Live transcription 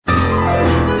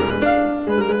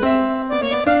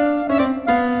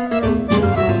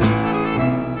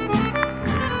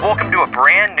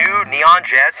brand new Neon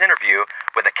Jazz interview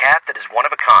with a cat that is one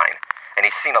of a kind, and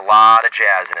he's seen a lot of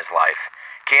jazz in his life.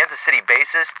 Kansas City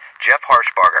bassist Jeff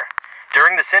Harshbarger.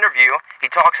 During this interview,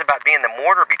 he talks about being the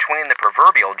mortar between the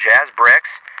proverbial jazz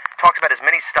bricks, talks about his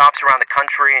many stops around the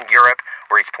country and Europe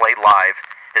where he's played live,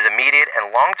 his immediate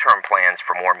and long-term plans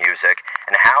for more music,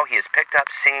 and how he has picked up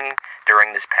singing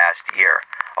during this past year,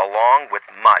 along with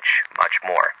much, much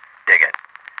more. Dig it.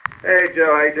 Hey, Joe,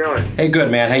 how you doing? Hey,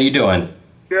 good, man. How you doing?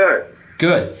 Good.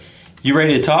 Good. You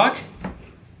ready to talk?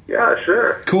 Yeah,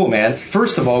 sure. Cool, man.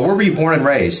 First of all, where were you born and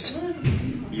raised?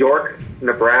 York,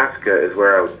 Nebraska is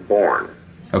where I was born.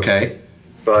 Okay.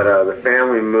 But the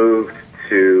family moved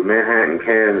to Manhattan,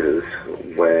 Kansas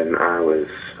when I was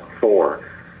 4,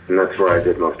 and that's where I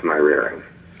did most of my rearing.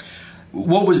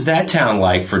 What was that town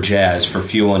like for jazz, for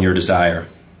fueling your desire?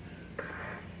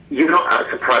 You know,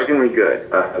 surprisingly good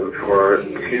for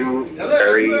two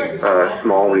very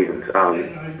small reasons.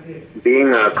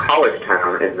 Being a college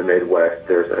town in the Midwest,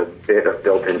 there's a bit of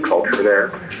built-in culture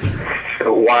there.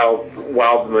 So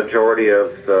while the majority of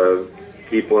the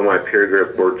people in my peer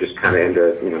group were just kind of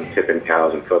into, tipping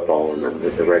cows and football and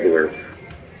the regular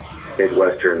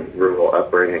Midwestern rural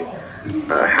upbringing,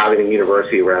 having a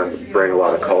university around bring a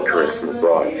lot of culture in from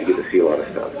abroad. You get to see a lot of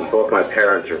stuff. And both my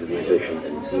parents are musicians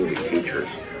and music teachers.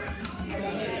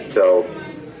 So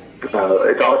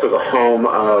it's also the home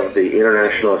of the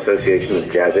International Association of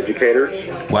Jazz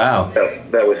Educators. Wow.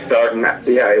 That was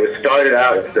it was started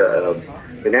out as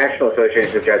the National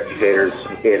Association of Jazz Educators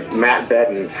in Matt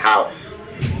Bedden's house.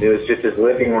 It was just his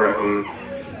living room.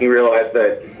 He realized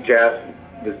that jazz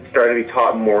was starting to be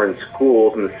taught more in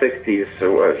schools in the 60s,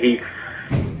 so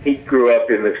he grew up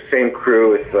in the same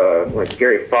crew with like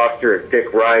Gary Foster and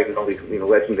Dick Wright and all these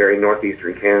legendary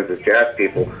northeastern Kansas jazz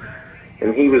people.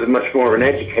 And he was much more of an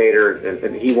educator,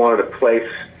 and he wanted a place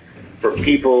for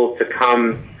people to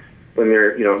come when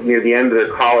they're, near the end of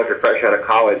their college or fresh out of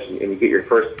college, and you get your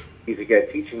first music ed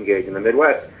teaching gig in the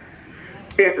Midwest.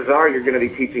 Chances are you're going to be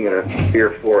teaching at a 3 or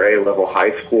 4A level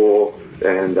high school,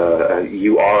 and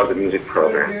you are the music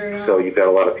program. So you've got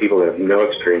a lot of people that have no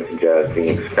experience in jazz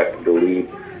being expected to lead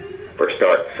or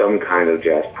start some kind of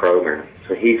jazz program.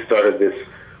 So he started this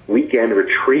weekend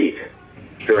retreat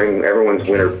during everyone's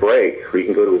winter break, where you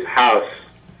can go to his house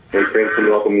and bring some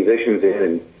local musicians in,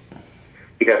 and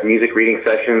he got music reading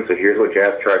sessions. So here's what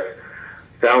jazz charts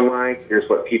sound like. Here's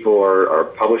what people are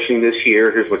publishing this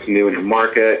year. Here's what's new in the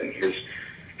market. And here's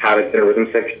how to get a rhythm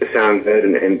section to sound good.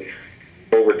 And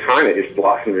over time, it just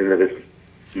blossomed into this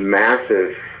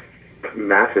massive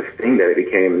thing that it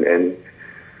became. And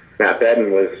Matt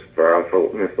Bedden was, for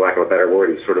lack of a better word,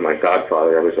 he was sort of my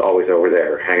godfather. I was always over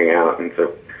there hanging out, and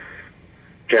so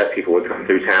jazz people would come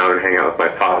through town and hang out with my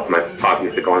pop. My pop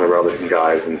used to go on the road with some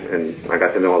guys, and I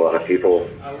got to know a lot of people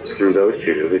through those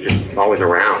two. They were just always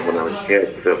around when I was a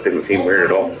kid, so it didn't seem weird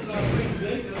at all.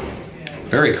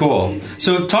 Very cool.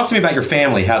 So talk to me about your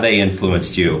family, how they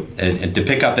influenced you and to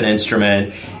pick up an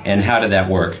instrument, and how did that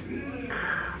work?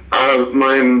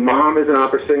 My mom is an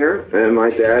opera singer, and my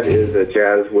dad is a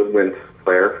jazz woodwind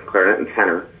player, clarinet and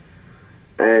tenor.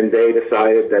 And they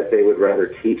decided that they would rather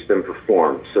teach than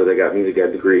perform. So they got music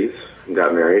ed degrees and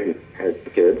got married and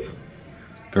had kids.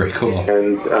 Very cool.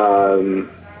 And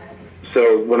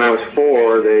so when I was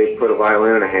 4, they put a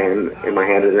violin in my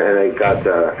hand, and they got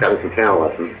me some piano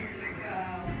lessons.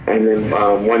 And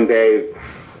then one day,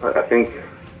 I think,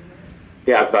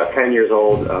 I was about 10 years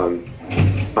old.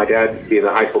 My dad, being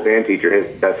a high school band teacher,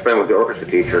 his best friend was the orchestra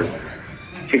teacher.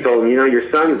 She told him,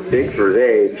 your son's big for his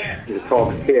age. He's a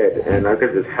tall kid, and I've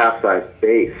got this half-size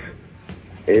bass.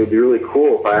 And it would be really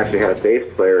cool if I actually had a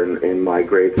bass player in my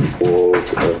grade school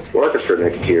orchestra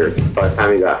next year. By the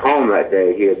time he got home that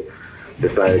day, he had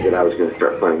decided that I was going to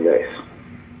start playing bass.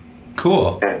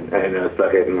 Cool. And I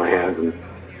stuck it in my hands,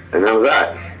 and that was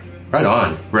that. Right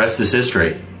on. Rest is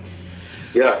history.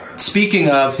 Yeah. Speaking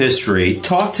of history,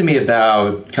 talk to me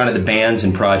about kind of the bands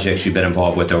and projects you've been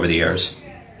involved with over the years.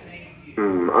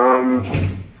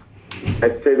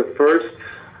 I'd say the first,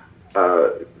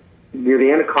 near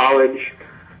the end of college,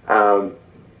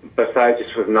 besides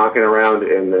just sort of knocking around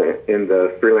in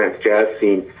the freelance jazz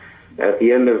scene, at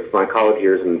the end of my college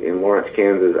years in Lawrence,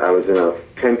 Kansas, I was in a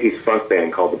 10-piece funk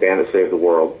band called the Band That Saved the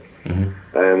World.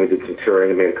 Mm-hmm. And we did some touring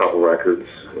and made a couple records.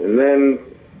 And then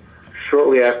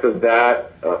shortly after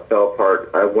that fell apart,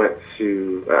 I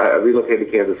relocated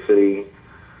to Kansas City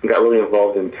and got really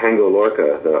involved in Tango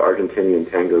Lorca, the Argentinian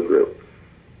tango group,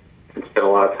 and spent a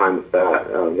lot of time with that.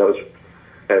 That was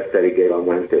at a steady gig on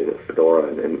Wednesdays at Fedora,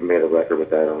 and made a record with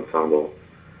that ensemble.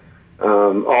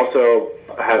 Also,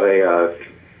 I have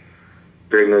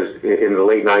in the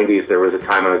late 90s, there was a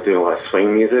time I was doing a lot of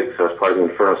swing music. So I was part of the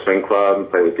Inferno Swing Club and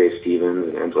played with Dave Stevens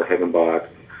and Angela Higginbotham,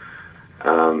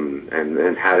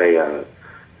 and had a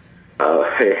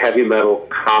heavy metal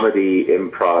comedy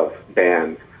improv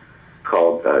band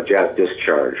called Jazz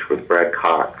Discharge with Brad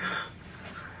Cox.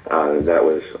 That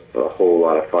was a whole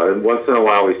lot of fun. And once in a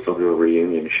while, we still do a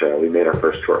reunion show. We made our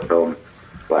first short film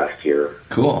last year.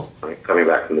 Cool. Coming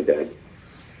Back from the Dead.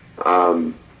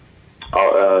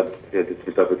 Did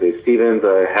some stuff with Dave Stevens.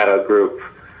 I had a group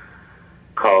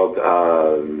called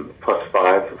Plus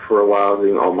Five for a while,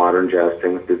 doing all modern jazz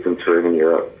things. Did some touring in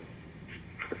Europe.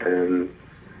 And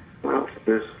well,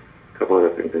 there's a couple other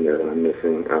things in there that I'm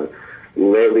missing.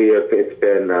 Lately, it's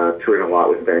been touring a lot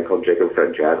with a band called Jacob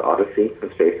Fred Jazz Odyssey.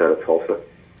 It's based out of Tulsa.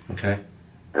 Okay.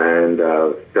 And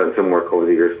done some work over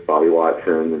the years with Bobby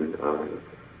Watson and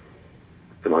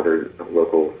some other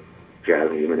local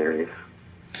jazz luminaries.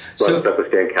 A lot of stuff with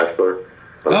Stan Kessler.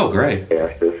 Oh, great.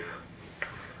 Did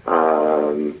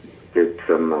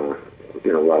some,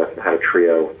 had a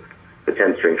trio, the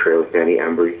 10-string trio with Danny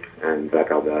Embry and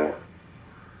Zach Aldaya.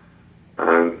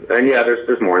 And yeah,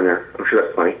 there's more in there. I'm sure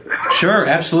that's plenty. Sure,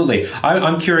 absolutely.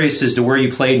 I'm curious as to where you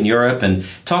played in Europe, and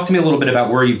talk to me a little bit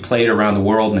about where you've played around the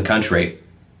world and the country.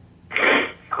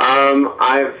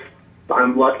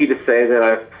 I'm lucky to say that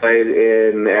I've played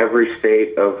in every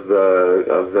state of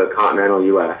the continental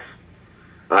U.S.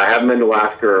 I haven't been to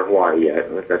Alaska or Hawaii yet,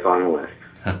 but that's on the list.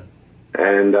 Huh.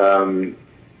 And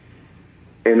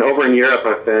over in Europe,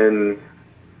 I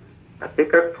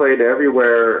think I've played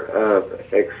everywhere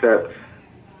except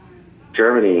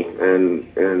Germany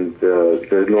and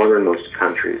the northernmost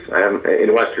countries. I haven't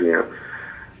in Western Europe,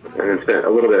 and then spent a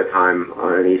little bit of time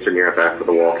in Eastern Europe after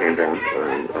the wall came down.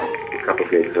 A couple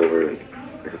of gigs over in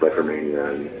places like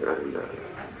Romania and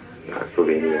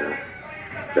Slovenia.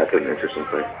 That's an interesting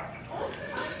place.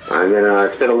 And then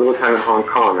I spent a little time in Hong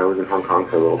Kong. I was in Hong Kong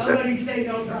for a little bit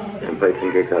and played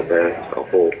some gigs out there. It's a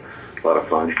whole lot of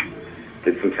fun.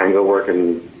 Did some tango work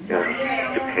in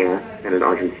Japan and in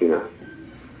Argentina.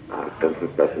 Done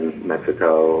some stuff in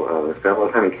Mexico. Spent a lot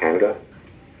of time in Canada.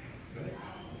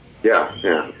 Yeah.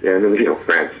 And then,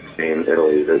 France, Spain,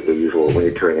 Italy, the usual, when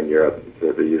you're touring in Europe,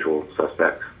 the usual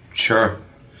suspects. Sure.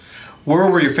 Where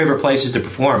were your favorite places to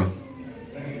perform?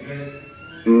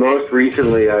 Most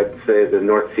recently, I'd say the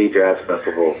North Sea Jazz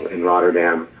Festival in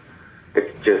Rotterdam.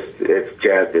 It's jazz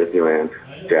Disneyland,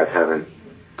 jazz heaven.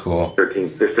 Cool.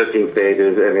 There's 13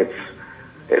 stages, and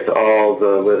it's all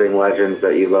the living legends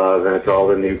that you love, and it's all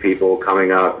the new people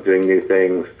coming up, doing new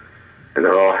things, and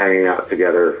they're all hanging out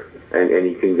together, and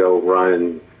you can go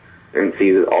run and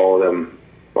see all of them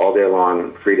all day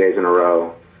long, 3 days in a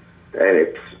row, and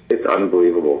it's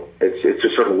unbelievable. It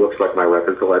just sort of looks like my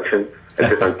record collection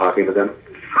as if I'm talking to them.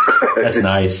 That's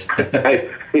nice. I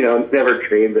never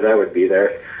dreamed that I would be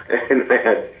there, and I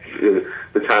had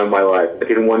the time of my life. Like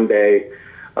in one day,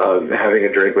 having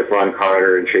a drink with Ron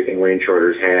Carter and shaking Wayne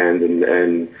Shorter's hand, and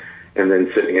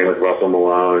then sitting in with Russell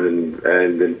Malone,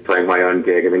 and then playing my own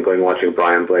gig, and then going watching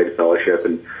Brian Blade Fellowship,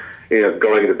 and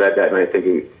going to bed that night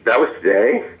thinking that was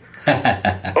today.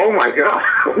 Oh my God,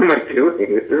 what am I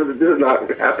doing? This is not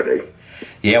happening.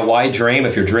 Yeah, why dream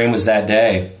if your dream was that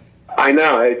day? I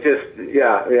know. It just,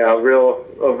 a real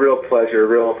pleasure, a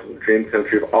real dream come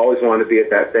true. I've always wanted to be at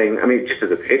that thing. I mean, just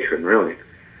as a patron, really.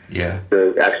 Yeah.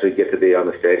 To actually get to be on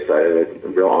the stage side of it, a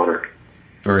real honor.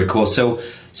 Very cool. So,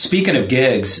 speaking of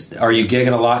gigs, are you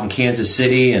gigging a lot in Kansas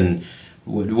City? And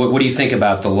what do you think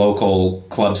about the local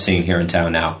club scene here in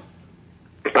town now?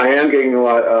 I am gigging a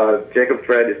lot. Jacob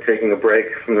Fred is taking a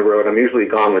break from the road. I'm usually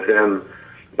gone with them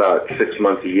about 6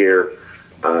 months a year.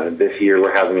 This year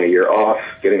we're having a year off,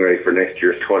 getting ready for next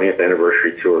year's 20th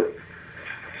anniversary tour.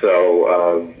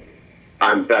 So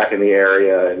I'm back in the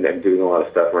area and doing a lot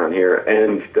of stuff around here.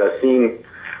 And the scene,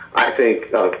 I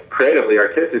think, creatively,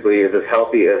 artistically, is as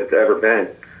healthy as it's ever been.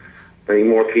 I mean,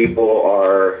 more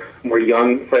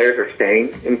young players are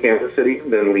staying in Kansas City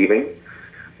than leaving,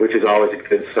 which is always a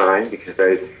good sign because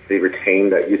they retain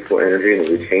that youthful energy and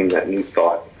they retain that new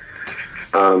thought.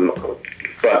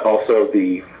 But also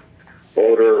the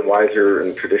older, wiser,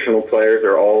 and traditional players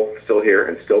are all still here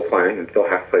and still playing and still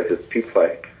have places to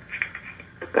play.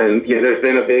 And there's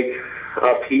been a big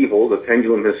upheaval. The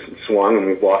pendulum has swung, and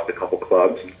we've lost a couple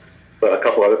clubs, but a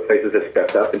couple other places have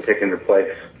stepped up and taken their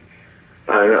place.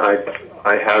 And I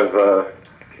have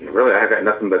got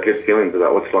nothing but good feelings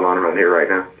about what's going on around here right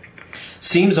now.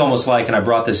 Seems almost like, and I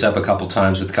brought this up a couple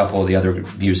times with a couple of the other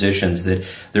musicians, that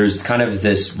there's kind of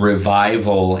this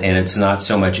revival, and it's not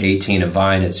so much 18 and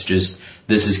Vine, it's just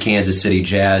this is Kansas City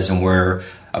Jazz, and we're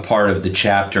a part of the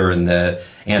chapter and the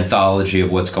anthology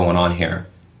of what's going on here.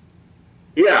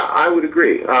 Yeah, I would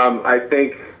agree. I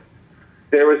think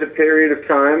there was a period of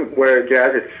time where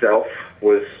jazz itself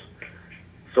was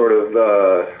sort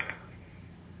of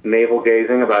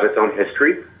navel-gazing about its own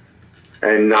history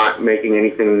and not making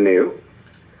anything new.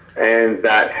 And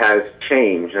that has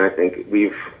changed, and I think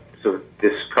we've sort of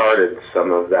discarded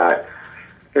some of that.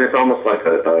 And it's almost like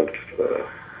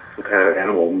some kind of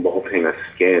animal molting a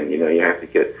skin. You know, you have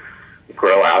to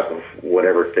grow out of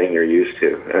whatever thing you're used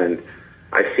to. And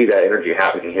I see that energy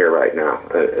happening here right now,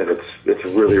 and it's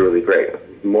really, really great.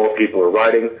 More people are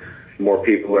writing, more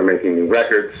people are making new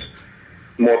records,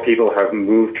 more people have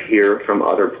moved here from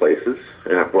other places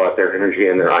and have brought their energy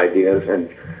and their ideas,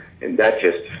 and that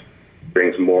just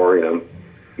brings more,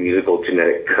 musical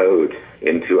genetic code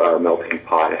into our melting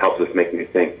pot. It helps us make new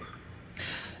things.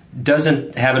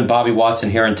 Doesn't having Bobby Watson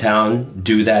here in town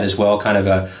do that as well? Kind of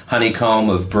a honeycomb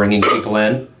of bringing people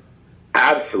in.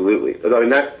 Absolutely. I mean,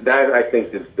 that I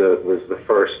think was the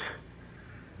first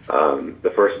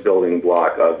building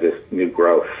block of this new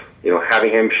growth. You know,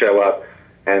 having him show up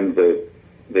and the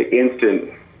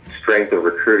instant strength of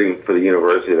recruiting for the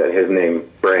university that his name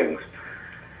brings.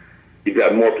 You've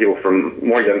got more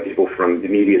young people from the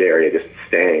immediate area just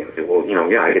staying. Well,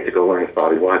 I get to go learn with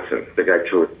Bobby Watson, the guy who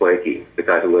toured with Blakey, the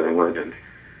guy who lived in London.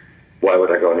 Why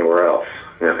would I go anywhere else?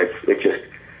 It just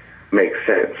makes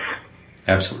sense.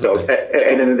 Absolutely. So,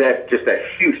 and then that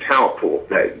huge talent pool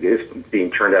that is being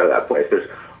turned out of that place. There's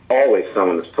always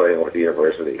someone that's playing with the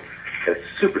university at a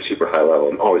super, super high level.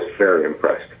 I'm always very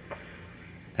impressed.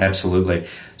 Absolutely.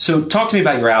 So talk to me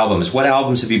about your albums. What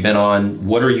albums have you been on?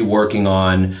 What are you working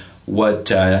on?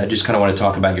 I just kind of want to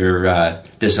talk about your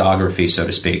discography, so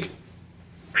to speak.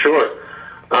 Sure.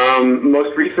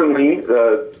 Most recently,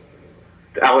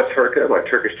 Ala Turca by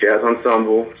Turkish Jazz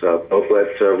Ensemble, both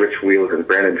led to Rich Wheeler and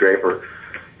Brandon Draper,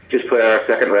 just put out our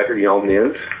second record, Yom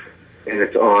Niz, and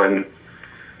it's on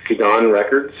Sidan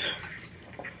Records,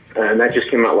 and that just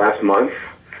came out last month,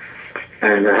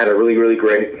 and I had a really, really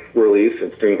great release.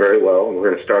 It's doing very well, and we're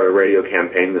going to start a radio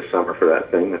campaign this summer for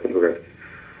that thing. I think we're going to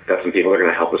got some people that are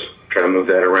going to help us try to move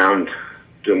that around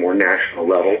to a more national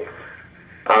level.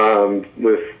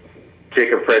 With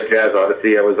Jacob Fred Jazz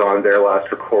Odyssey, I was on their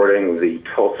last recording, the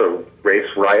Tulsa Race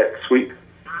Riot Suite.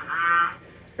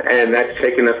 And that's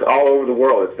taken us all over the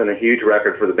world. It's been a huge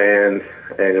record for the band,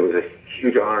 and it was a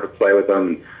huge honor to play with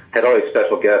them. Had all these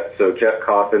special guests. So Jeff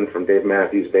Coffin from Dave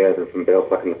Matthews Band and from Bale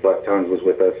Fleck and the Flecktones was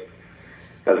with us,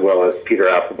 as well as Peter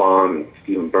Applebaum and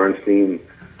Stephen Bernstein.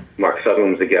 Mark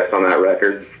Sutherland was a guest on that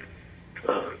record.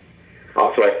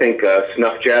 Also, I think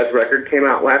Snuff Jazz record came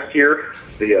out last year,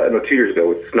 2 years ago,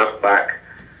 with Snuff Back,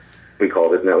 we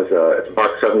called it, and that was it's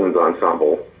Mark Sutherland's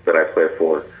ensemble that I play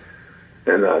for.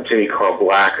 And Jimmy Carl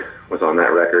Black was on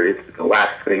that record. It's the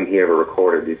last thing he ever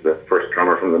recorded. He's the first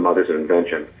drummer from the Mothers of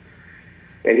Invention.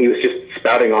 And he was just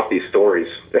spouting off these stories.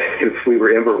 We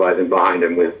were improvising behind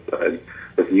him with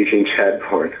Eugene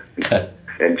Chadbourne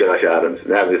and Josh Adams.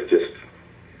 And that was just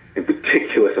a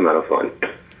ridiculous amount of fun.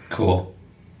 Cool.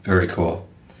 Very cool.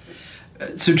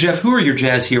 So, Jeff, who are your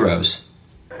jazz heroes?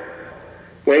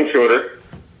 Wayne Shorter,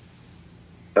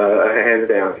 hands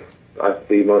down,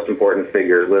 the most important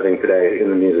figure living today in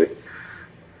the music.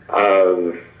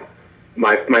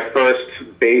 My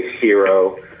first bass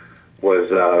hero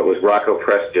was Rocco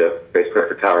Prestia, bass player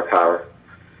for Tower Power,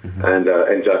 and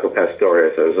Jaco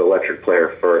Pastorius. I was an electric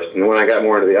player first, and when I got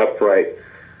more into the upright,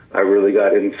 I really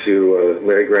got into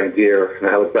Larry Grenadier, and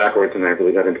I look backwards, and I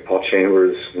really got into Paul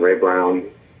Chambers and Ray Brown.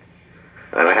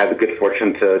 And I had the good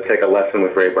fortune to take a lesson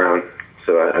with Ray Brown,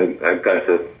 so I got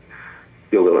to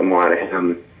feel a little bit more out of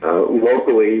him.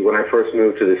 Locally, when I first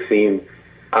moved to the scene,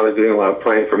 I was doing a lot of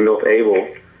playing for Milt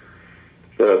Abel,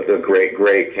 the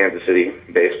great Kansas City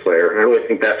bass player. And I really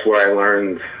think that's where I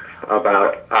learned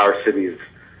about our city's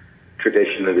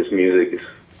tradition of his music, is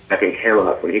backing him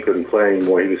up when he couldn't play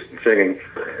anymore. He was singing,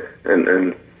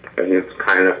 and he was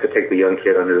kind enough to take the young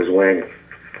kid under his wing.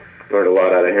 Learned a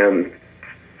lot out of him.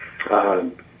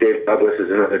 Dave Douglas is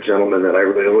another gentleman that I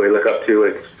really look up to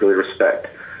and really respect,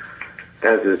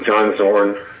 as is John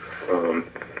Zorn,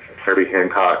 Herbie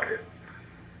Hancock.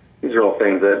 These are all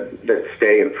things that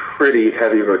stay in pretty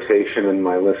heavy rotation in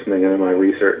my listening and in my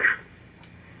research.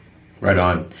 Right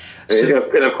on.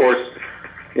 And of course,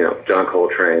 John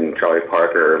Coltrane, Charlie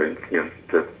Parker,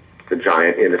 the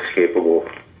giant, inescapable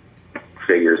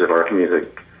figures of our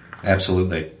music.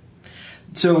 Absolutely.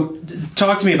 So,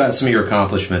 talk to me about some of your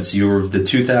accomplishments. You were the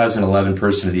 2011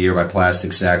 Person of the Year by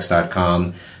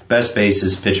PlasticSax.com, Best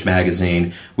Bassist, Pitch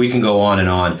Magazine. We can go on and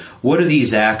on. What are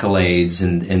these accolades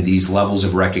and these levels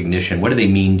of recognition? What do they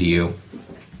mean to you?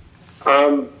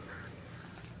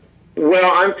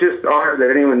 Well, I'm just honored that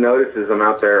anyone notices I'm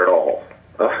out there at all.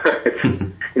 I've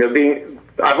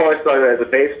always thought that as a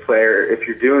bass player, if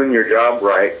you're doing your job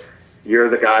right, you're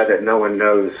the guy that no one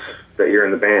knows that you're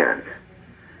in the band.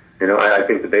 I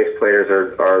think the bass players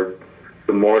are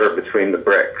the mortar between the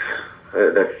bricks.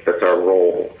 That's our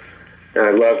role. And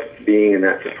I love being in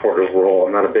that supportive role.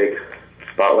 I'm not a big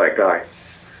spotlight guy.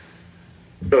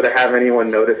 So to have anyone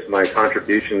notice my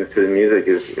contributions to the music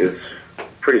is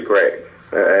pretty great.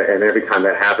 And every time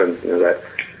that happens, that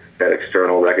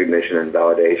external recognition and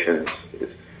validation is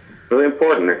really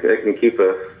important. It can keep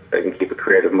a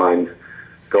creative mind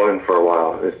going for a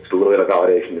while. It's a little bit of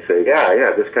validation to say,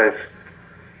 yeah, this guy's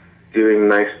doing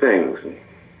nice things. And,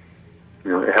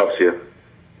 it helps you,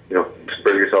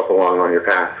 spur yourself along on your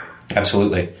path.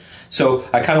 Absolutely. So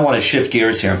I kind of want to shift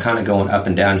gears here. I'm kind of going up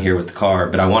and down here with the car,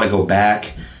 but I want to go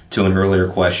back to an earlier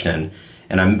question.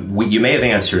 And you may have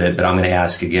answered it, but I'm going to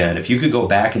ask again. If you could go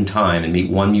back in time and meet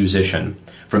one musician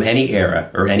from any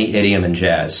era or any idiom in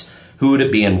jazz, who would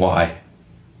it be and why?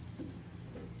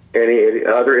 Any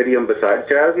other idiom besides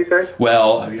jazz, you say?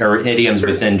 Well, or idioms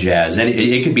within jazz. And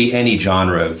it could be any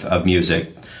genre of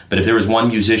music. But if there was one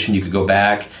musician you could go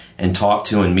back and talk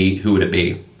to and meet, who would it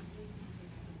be?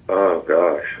 Oh,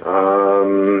 gosh.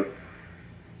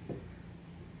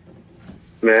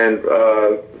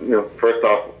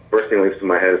 First thing that leaps to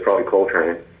my head is probably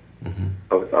Coltrane. Mm-hmm.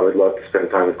 I would love to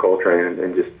spend time with Coltrane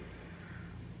and just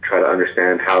try to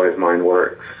understand how his mind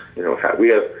works. We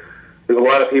have a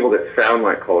lot of people that sound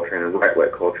like Coltrane and write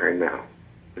like Coltrane now,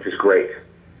 which is great.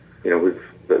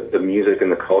 The music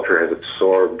and the culture has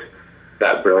absorbed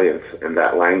that brilliance and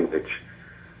that language.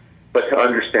 But to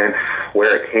understand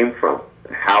where it came from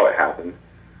and how it happened,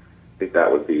 I think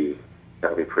that would be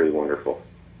pretty wonderful.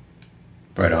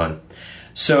 Right on.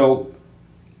 So,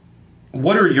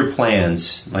 what are your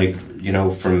plans?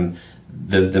 From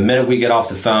the minute we get off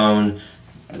the phone,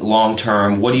 long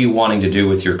term, what are you wanting to do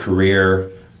with your career?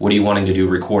 What are you wanting to do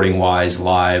recording wise,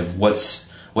 live?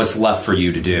 What's left for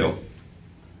you to do?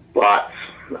 Lots.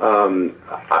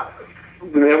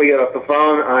 The minute we get off the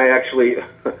phone,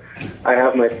 I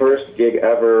have my first gig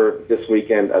ever this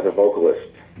weekend as a vocalist.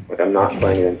 I'm not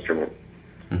playing an instrument.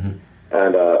 Mm-hmm.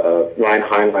 And Ryan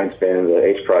Heinlein's band, the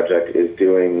H Project, is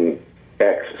doing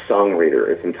Beck's Song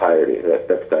Reader, its entirety.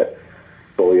 That's that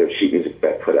folio of sheet music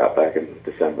Beck put out back in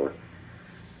December.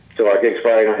 So our gig's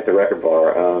Friday night at the Record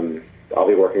Bar. I'll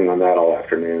be working on that all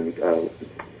afternoon,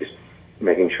 just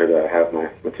making sure that I have my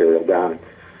material down.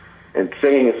 And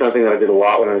singing is something that I did a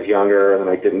lot when I was younger, and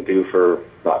then I didn't do for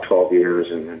about 12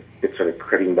 years, and then it started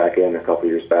creeping back in a couple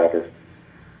years back as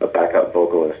a backup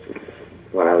vocalist.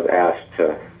 When I was asked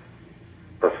to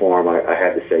perform, I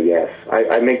had to say yes.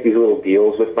 I make these little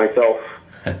deals with myself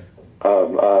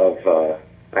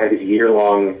I had these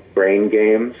year-long brain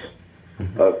games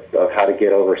of how to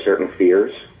get over certain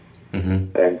fears.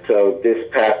 Mm-hmm. And so this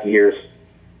past year's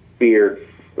fear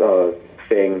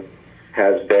thing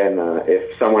has been,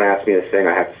 if someone asks me to sing,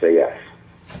 I have to say yes.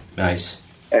 Nice.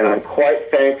 And I'm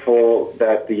quite thankful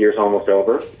that the year's almost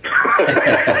over,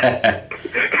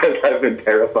 because I've been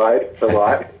terrified a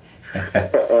lot.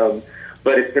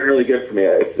 But it's been really good for me.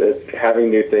 It's having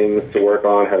new things to work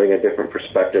on, having a different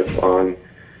perspective on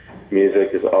music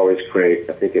is always great.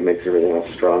 I think it makes everything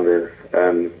else stronger.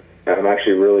 And I'm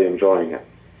actually really enjoying it.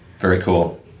 Very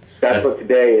cool. That's what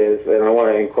today is, and I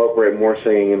want to incorporate more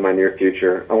singing in my near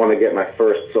future. I want to get my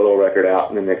first solo record out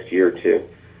in the next year or two,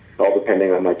 all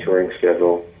depending on my touring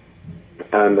schedule.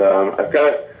 And I've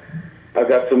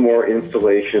got some more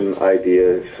installation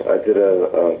ideas. I did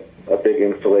a big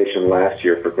installation last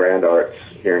year for Grand Arts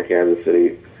here in Kansas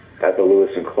City at the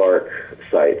Lewis and Clark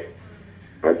site.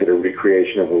 I did a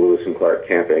recreation of the Lewis and Clark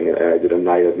camping, and I did a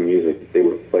night of music that they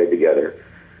would play together.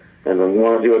 And I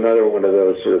want to do another one of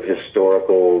those sort of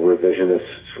historical revisionist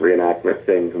reenactment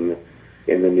things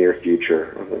in the near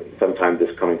future. Sometime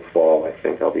this coming fall, I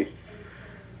think I'll be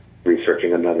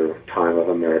researching another time of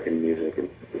American music and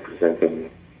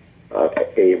presenting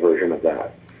a version of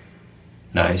that.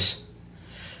 Nice.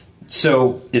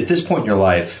 So, at this point in your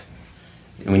life,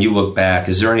 when you look back,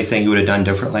 is there anything you would have done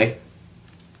differently?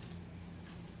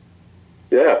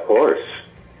 Yeah, of course.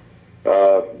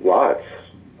 Lots.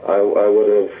 I would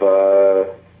have,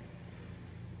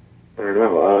 I don't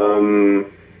know,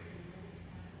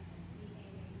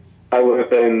 I would have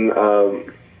been, I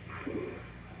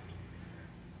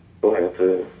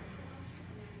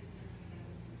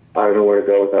don't know where to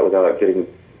go with that without getting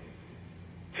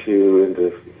too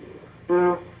into,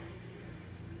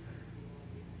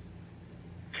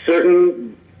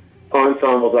 certain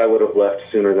ensembles I would have left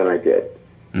sooner than I did.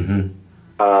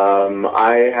 Mm-hmm.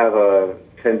 I have a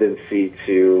tendency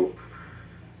to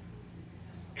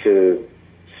to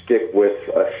stick with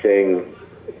a thing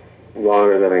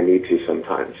longer than I need to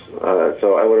sometimes.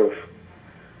 So I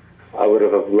would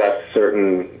have left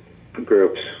certain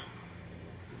groups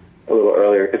a little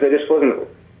earlier because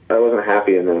I wasn't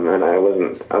happy in them, and I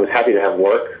was happy to have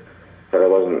work, but I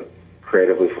wasn't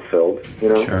creatively fulfilled. You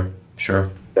know? Sure.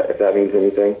 If that means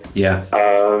anything. Yeah.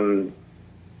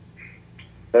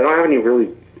 I don't have any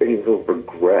real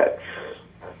regrets.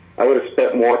 I would have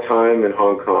spent more time in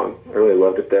Hong Kong. I really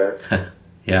loved it there.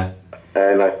 Yeah.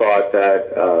 And I thought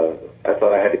that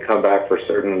I had to come back for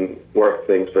certain work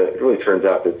things, but it really turns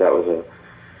out that was a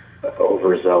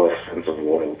overzealous sense of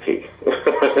loyalty.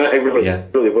 I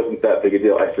really wasn't that big a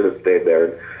deal. I should have stayed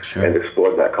there and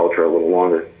explored that culture a little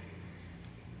longer.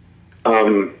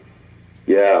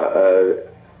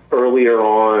 Earlier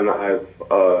on, I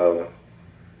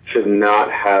should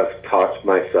not have talked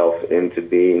myself into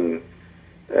being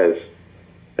as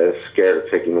scared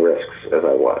of taking risks as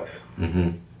I was.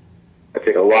 Mm-hmm. I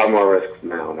take a lot more risks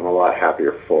now, and I'm a lot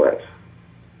happier for it.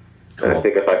 Cool. And I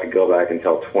think if I could go back and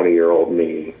tell 20-year-old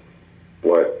me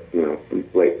what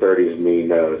late 30s me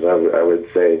knows, I would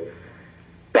say,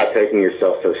 stop taking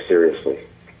yourself so seriously.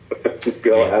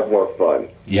 Go have more fun.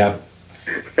 Yeah.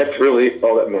 That's really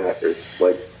all that matters.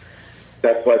 Like,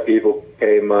 that's why people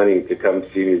pay money to come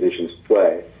see musicians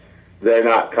play. They're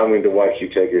not coming to watch you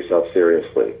take yourself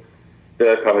seriously.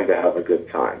 They're coming to have a good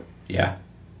time. Yeah.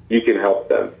 You can help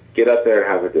them. Get up there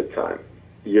and have a good time.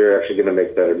 You're actually going to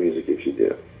make better music if you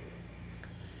do.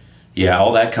 Yeah,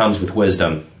 all that comes with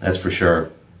wisdom. That's for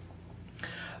sure.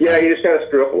 Yeah, you just got to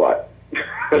screw up a lot.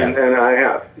 And I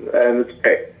have. And it's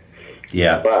great.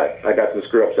 Yeah. But I got some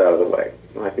screw-ups out of the way.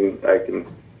 I can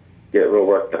get real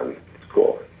work done. It's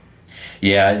cool.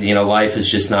 Yeah, life is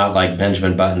just not like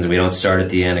Benjamin Buttons. We don't start at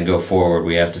the end and go forward.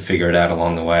 We have to figure it out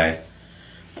along the way.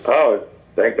 Oh,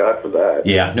 thank God for that.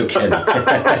 Yeah, no kidding.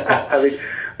 I mean,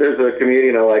 there's a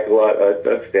comedian I like a lot,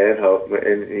 Doug Stanhope,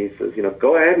 and he says,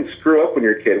 go ahead and screw up when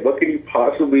you're a kid. What can you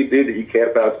possibly do that you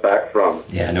can't bounce back from?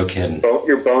 Yeah, no kidding.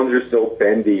 Your bones are still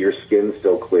bendy. Your skin's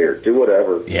still clear. Do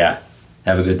whatever. Yeah,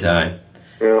 have a good time.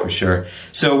 Yeah. For sure.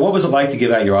 So what was it like to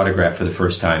give out your autograph for the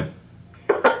first time?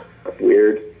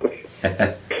 Weird.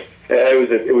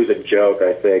 It was a joke,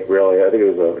 I think, really. I think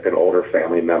it was like an older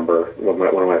family member. When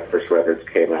one of my first records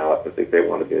came out, I think they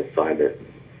wanted me to sign it.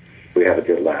 We had a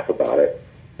good laugh about it.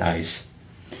 Nice.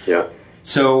 Yeah.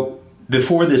 So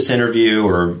before this interview,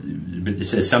 or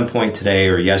at some point today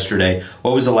or yesterday,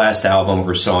 what was the last album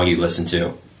or song you listened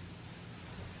to?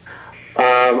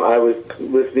 I was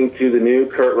listening to the new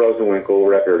Kurt Rosenwinkel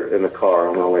record in the car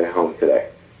on my way home today.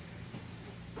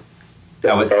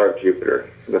 The Star of Jupiter.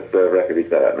 That's the record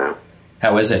he's at now.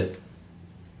 How is it?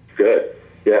 Good.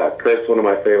 Yeah, Kurt's one of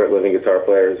my favorite living guitar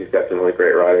players. He's got some really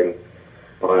great writing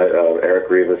on it. Eric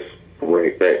Rivas,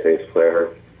 great bass player.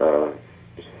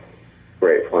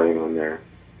 Great playing on there.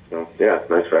 So, yeah,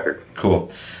 nice record.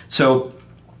 Cool. So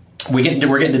we're getting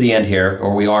to the end here,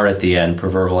 or we are at the end,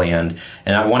 proverbial end,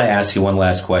 and I want to ask you one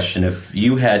last question. If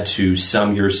you had to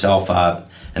sum yourself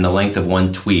up in the length of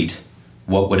one tweet,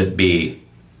 what would it be?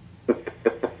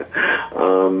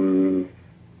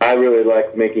 I really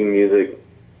like making music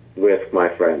with my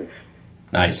friends.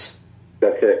 Nice.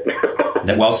 That's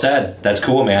it. Well said. That's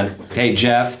cool, man. Hey,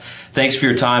 Jeff, thanks for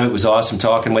your time. It was awesome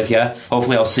talking with you.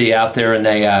 Hopefully I'll see you out there in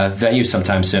a venue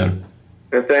sometime soon.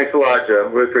 And thanks a lot, Joe.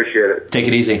 We appreciate it. Take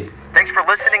it easy. Thanks for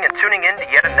listening and tuning in to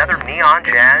yet another Neon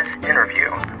Jazz interview,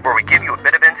 where we give you a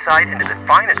bit of insight into the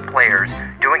finest players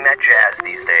doing that jazz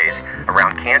these days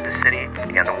around Kansas City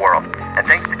and the world. And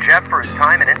thanks to Jeff for his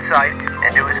time and insight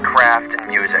into his craft and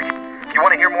music. If you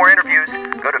want to hear more interviews,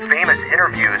 go to Famous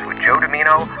Interviews with Joe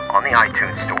Domino on the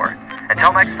iTunes Store.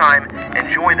 Until next time,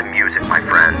 enjoy the music, my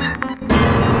friends.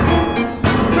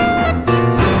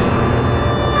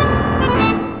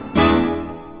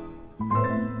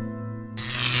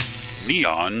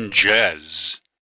 Neon Jazz.